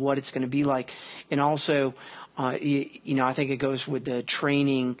of what it's going to be like. And also, I think it goes with the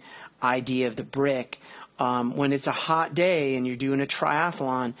training idea of the brick. When it's a hot day and you're doing a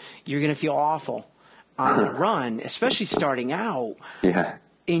triathlon, you're going to feel awful on the run, especially starting out. Yeah.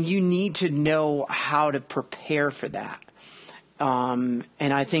 And you need to know how to prepare for that. And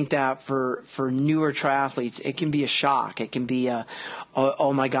I think that for newer triathletes, it can be a shock. It can be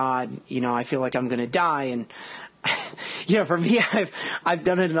oh my God, I feel like I'm going to die. And, for me, I've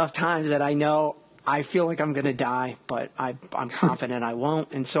done it enough times that I know I feel like I'm going to die, but I'm confident I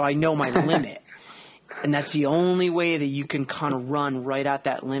won't. And so I know my limit. And that's the only way that you can kind of run right at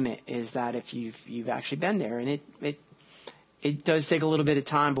that limit, is that if you've actually been there. And it does take a little bit of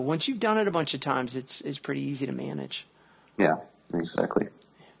time, but once you've done it a bunch of times, it's pretty easy to manage. Yeah, exactly.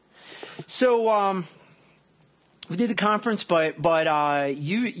 So we did a conference, but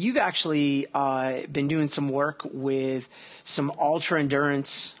you've actually been doing some work with some ultra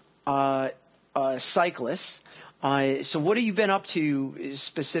endurance cyclists. So what have you been up to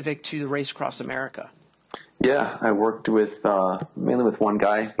specific to the Race Across America? Yeah, I worked with mainly with one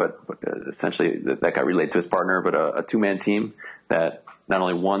guy, but essentially that guy relayed to his partner, but a two-man team that not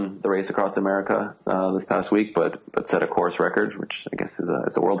only won the Race Across America this past week, but set a course record, which I guess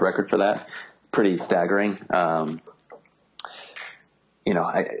is a world record for that. It's pretty staggering. That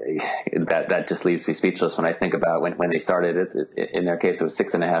just leaves me speechless when I think about when they started. In their case, it was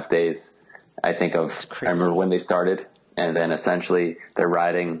 6.5 days. I remember when they started, and then essentially they're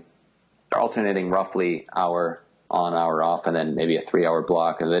alternating roughly hour on, hour off, and then maybe a 3-hour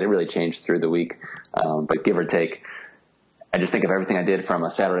block, and then it really changed through the week. But give or take, I just think of everything I did from a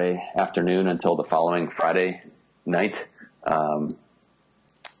Saturday afternoon until the following Friday night.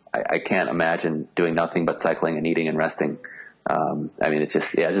 I can't imagine doing nothing but cycling and eating and resting. I mean, it's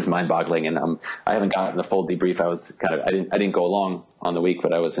just mind boggling. And, I haven't gotten the full debrief. I didn't go along on the week,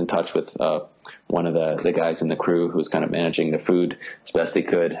 but I was in touch with, one of the guys in the crew who's kind of managing the food as best he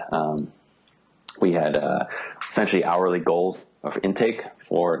could. We had, essentially hourly goals of intake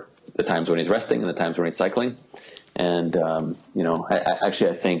for the times when he's resting and the times when he's cycling. And, I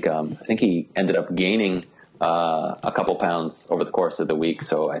think he ended up gaining, a couple pounds over the course of the week.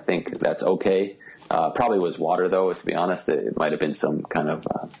 So I think that's okay. Probably was water though, to be honest. It might've been some kind of,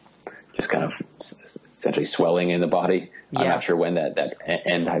 essentially swelling in the body. Yeah. I'm not sure when that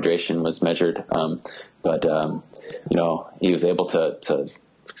end hydration was measured. But he was able to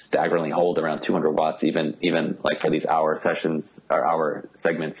staggeringly hold around 200 watts, even like for these hour sessions or hour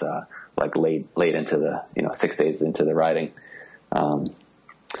segments, like late into the, 6 days into the riding.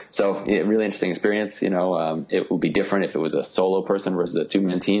 So really interesting experience. It would be different if it was a solo person versus a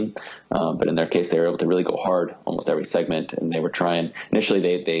 2-man team. But in their case, they were able to really go hard almost every segment. And they were trying,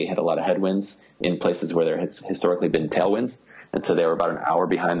 initially they had a lot of headwinds in places where there has historically been tailwinds. And so they were about an hour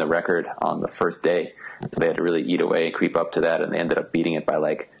behind the record on the first day. So they had to really eat away, creep up to that. And they ended up beating it by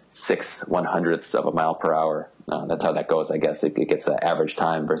like 6/100ths of a mile per hour. That's how that goes, I guess. It gets the average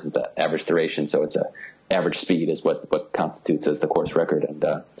time versus the average duration. So it's average speed is what constitutes as the course record. And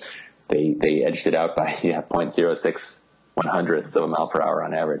they edged it out by 0.06/100ths of a mile per hour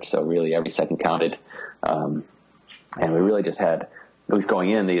on average. So really every second counted. And we really just had, at least going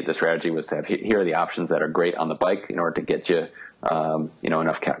in, the strategy was to have, here are the options that are great on the bike in order to get you,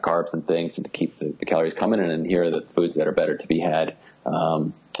 enough carbs and things and to keep the calories coming. And then here are the foods that are better to be had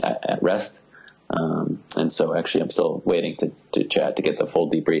at rest. And so actually I'm still waiting to chat to get the full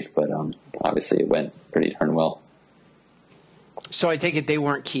debrief, but obviously it went pretty darn well. So I take it they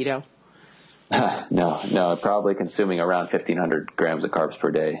weren't keto? No, probably consuming around 1,500 grams of carbs per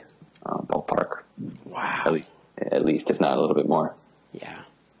day, ballpark. Wow. At least, if not a little bit more. Yeah.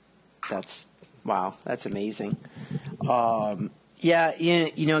 That's amazing. Those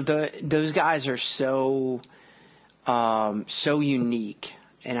guys are so unique.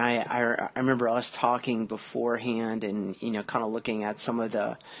 And I remember us talking beforehand and, kind of looking at some of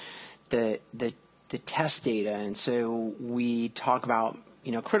the test data. And so we talk about,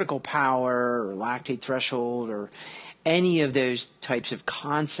 critical power or lactate threshold or any of those types of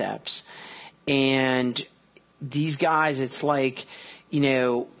concepts. And these guys, it's like,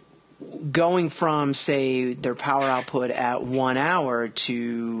 going from, say, their power output at 1 hour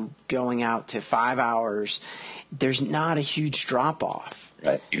to going out to 5 hours, there's not a huge drop off.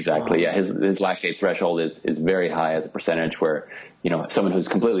 Right. Exactly. Yeah. His lactate threshold is very high as a percentage where, someone who's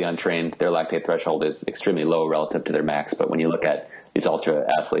completely untrained, their lactate threshold is extremely low relative to their max. But when you look at these ultra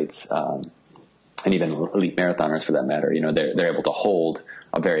athletes, and even elite marathoners for that matter, they're able to hold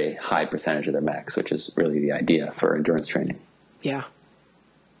a very high percentage of their max, which is really the idea for endurance training. Yeah.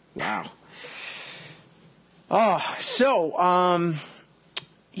 Wow. Oh, so,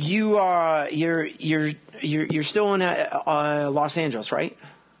 you're still in Los Angeles, right?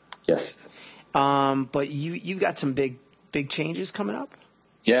 Yes. But you've got some big changes coming up.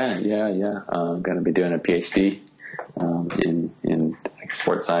 Yeah. I'm going to be doing a PhD in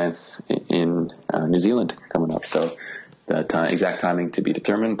sports science in New Zealand coming up. So the exact timing to be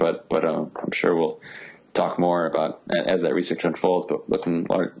determined, but I'm sure we'll talk more about as that research unfolds. But looking,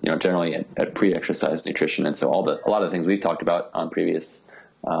 generally at pre-exercise nutrition, and so a lot of the things we've talked about on previous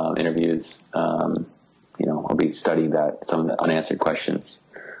interviews, I'll be studying some of the unanswered questions.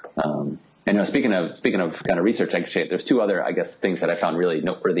 And speaking of kind of research, actually, there's two other, I guess, things that I found really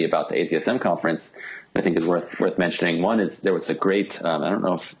noteworthy about the ACSM conference. I think is worth mentioning. One is there was a great, I don't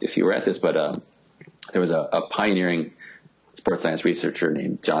know if you were at this, but there was a pioneering sports science researcher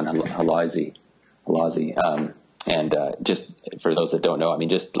named John Halazzi. And just for those that don't know, I mean,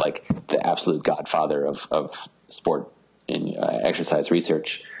 just like the absolute godfather of sport in exercise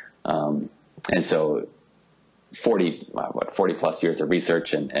research. And so 40 plus years of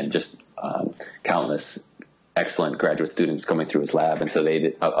research and just countless excellent graduate students coming through his lab. And so they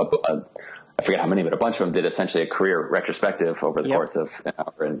did I forget how many, but a bunch of them did essentially a career retrospective over the course of an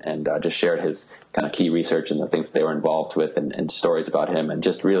hour and just shared his kind of key research and the things they were involved with and stories about him. And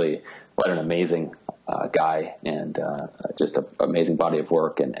just really what an amazing guy and just an amazing body of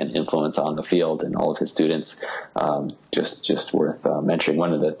work and influence on the field and all of his students. Just worth mentioning.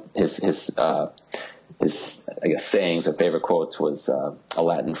 One of his I guess sayings or favorite quotes was a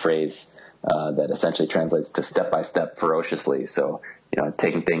Latin phrase that essentially translates to step by step ferociously. So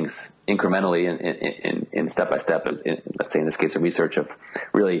taking things incrementally in step by step, let's say in this case, a research of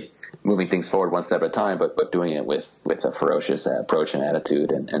really moving things forward one step at a time, but doing it with a ferocious approach and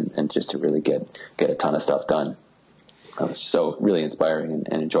attitude, and just to really get a ton of stuff done. So really inspiring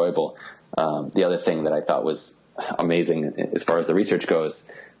and enjoyable. The other thing that I thought was amazing as far as the research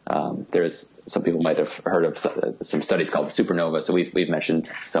goes, there's some people might have heard of some studies called Supernova. So we've mentioned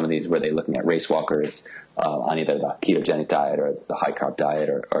some of these where they're looking at race walkers on either the ketogenic diet or the high carb diet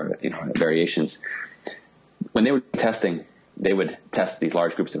or variations. When they were testing, they would test these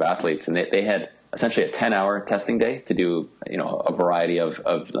large groups of athletes, and they had essentially a 10-hour testing day to do a variety of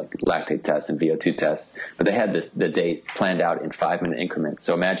like lactate tests and VO2 tests. But they had the day planned out in 5-minute increments.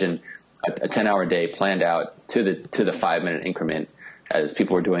 So imagine a 10-hour day planned out to the 5-minute increment, as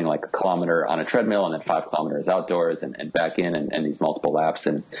people were doing like a kilometer on a treadmill and then 5 kilometers outdoors and back in and these multiple laps,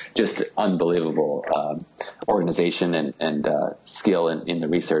 and just unbelievable organization and skill in the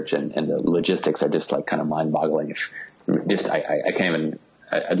research, and the logistics are just like kind of mind boggling. I can't even,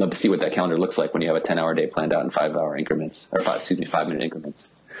 I'd love to see what that calendar looks like when you have a 10-hour day planned out in 5-hour increments, or 5-minute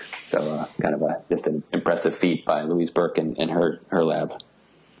increments. So kind of just an impressive feat by Louise Burke and her lab.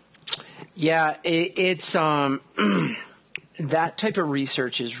 Yeah, it's that type of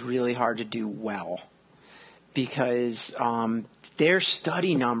research is really hard to do well, because their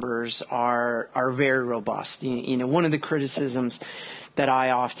study numbers are very robust. One of the criticisms that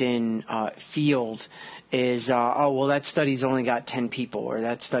I often field is, that study's only got 10 people, or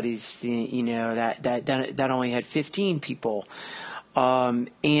that study's, that only had 15 people.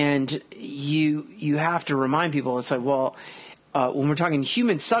 And you have to remind people, it's like, when we're talking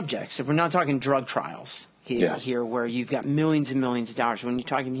human subjects, if we're not talking drug trials here where you've got millions and millions of dollars, when you're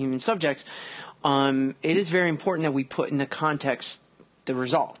talking human subjects, it is very important that we put into context the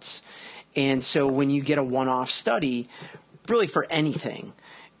results. And so when you get a one-off study, really for anything,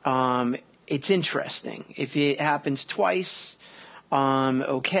 it's interesting. If it happens twice,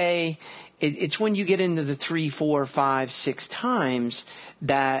 okay. It's when you get into the 3, 4, 5, 6 times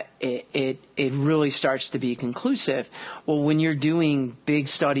that it really starts to be conclusive. Well, when you're doing big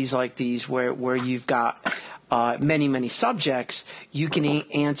studies like these where you've got many subjects, you can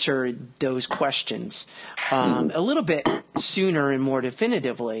answer those questions a little bit sooner and more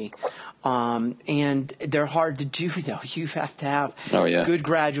definitively. And they're hard to do, though. You have to have good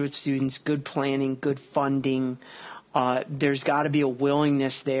graduate students, good planning, good funding. There's got to be a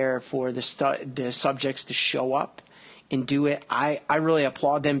willingness there for the subjects to show up and do it. I really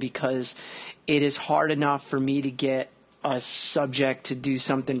applaud them, because it is hard enough for me to get a subject to do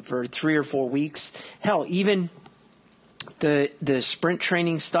something for 3 or 4 weeks. Hell, even the sprint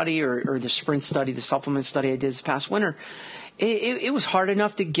training study or the sprint study, the supplement study I did this past winter, it was hard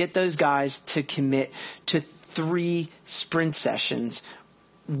enough to get those guys to commit to 3 sprint sessions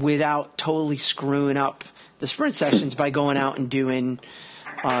without totally screwing up the sprint sessions by going out and doing,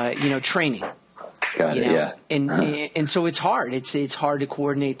 training. Got it. Yeah. And so it's hard. It's hard to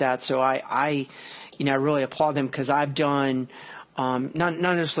coordinate that. So I really applaud them, because I've done not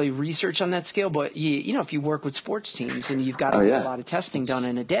necessarily research on that scale, but if you work with sports teams and you've got to get a lot of testing done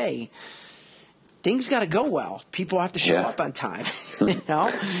in a day, things got to go well. People have to show up on time.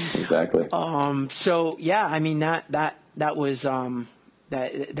 Exactly. So yeah, I mean that was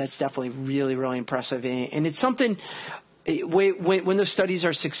that's definitely really, really impressive, and it's something. When those studies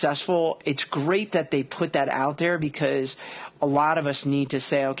are successful, it's great that they put that out there, because a lot of us need to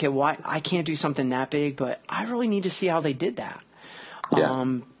say, okay, well, I can't do something that big, but I really need to see how they did that,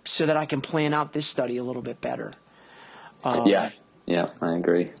 so that I can plan out this study a little bit better. I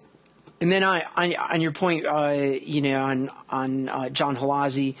agree. And then on your point, on John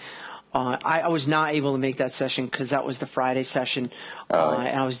Halazzi, I was not able to make that session because that was the Friday session,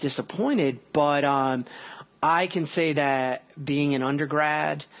 and I was disappointed. But I can say that being an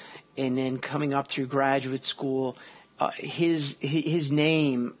undergrad and then coming up through graduate school, his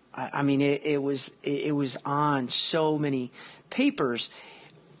name, I mean, it was on so many papers,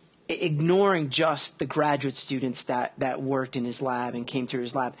 ignoring just the graduate students that worked in his lab and came through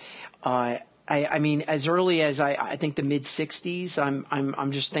his lab. I mean, as early as I think the mid '60s,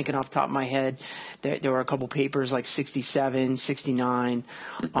 I'm just thinking off the top of my head, there were a couple papers like 67, 69,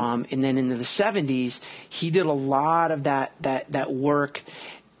 and then into the '70s, he did a lot of that work,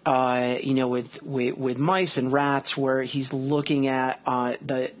 with mice and rats, where he's looking at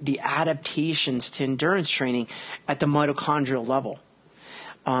the adaptations to endurance training at the mitochondrial level,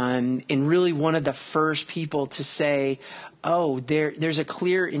 and really one of the first people to say, there's a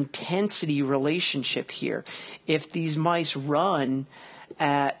clear intensity relationship here. If these mice run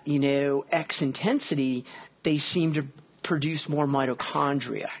at, X intensity, they seem to produce more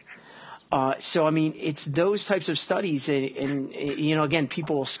mitochondria. So, I mean, it's those types of studies, and again,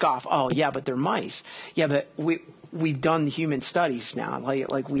 people will scoff, oh, yeah, but they're mice. Yeah, but we've done the human studies now.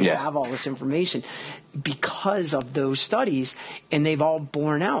 Like we have all this information because of those studies, and they've all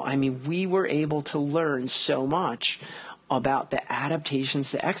borne out. I mean, we were able to learn so much about the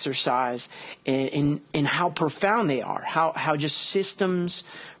adaptations to exercise and how profound they are, how just systems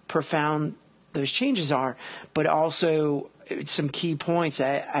profound those changes are, but also some key points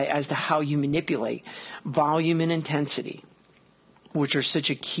as to how you manipulate volume and intensity, which are such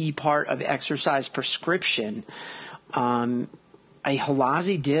a key part of exercise prescription.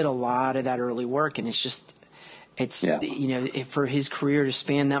 Halazi did a lot of that early work, and for his career to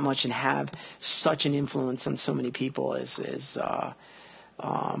span that much and have such an influence on so many people it's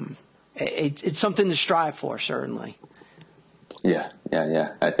something to strive for, certainly. Yeah.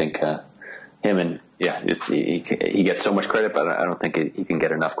 I think him and he gets so much credit, but I don't think he can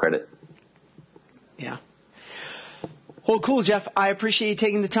get enough credit. Yeah. Well, cool, Jeff. I appreciate you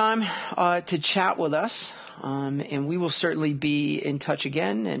taking the time to chat with us, and we will certainly be in touch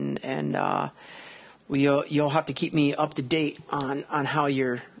again, and you'll have to keep me up to date on how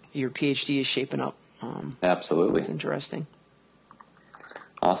your PhD is shaping up. Absolutely. It's interesting.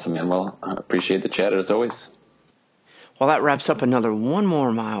 Awesome, man. Well, I appreciate the chat as always. Well, that wraps up another One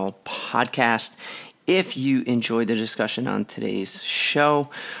More Mile podcast. If you enjoyed the discussion on today's show,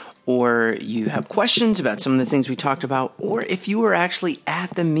 or you have questions about some of the things we talked about, or if you were actually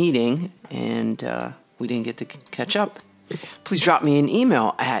at the meeting and we didn't get to catch up, please drop me an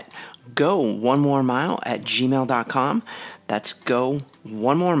email at go1moremile@gmail.com. That's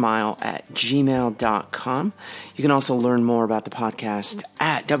go1moremile@gmail.com. You can also learn more about the podcast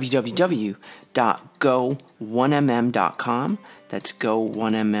at www.go1mm.com. That's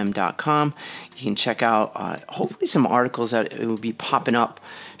go1mm.com. You can check out hopefully some articles that will be popping up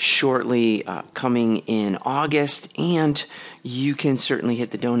shortly, coming in August. And you can certainly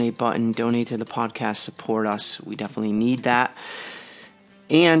hit the donate button, donate to the podcast, support us. We definitely need that.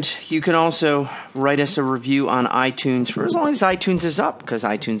 And you can also write us a review on iTunes for as long as iTunes is up, because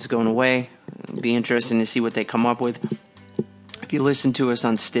iTunes is going away. It'll be interesting to see what they come up with. If you listen to us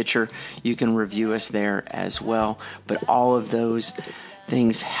on Stitcher, you can review us there as well. But all of those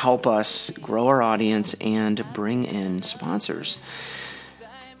things help us grow our audience and bring in sponsors.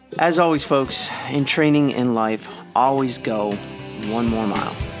 As always, folks, in training in life, always go one more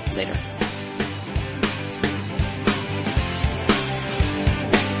mile. Later.